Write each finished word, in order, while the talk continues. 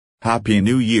Happy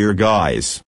New Year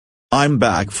guys! I'm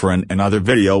back for another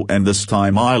video, and this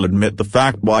time I'll admit the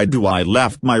fact why do I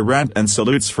left my rant and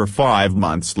salutes for 5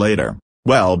 months later.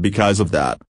 Well, because of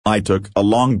that, I took a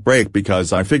long break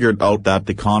because I figured out that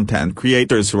the content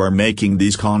creators who are making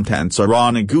these contents are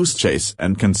on a goose chase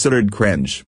and considered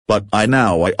cringe, but I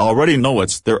already know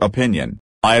it's their opinion.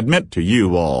 I admit to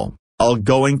you all, I'm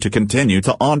going to continue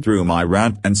to on through my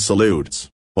rant and salutes.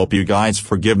 Hope you guys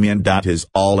forgive me, and that is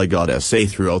all I gotta say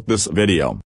throughout this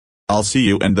video. I'll see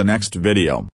you in the next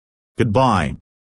video. Goodbye.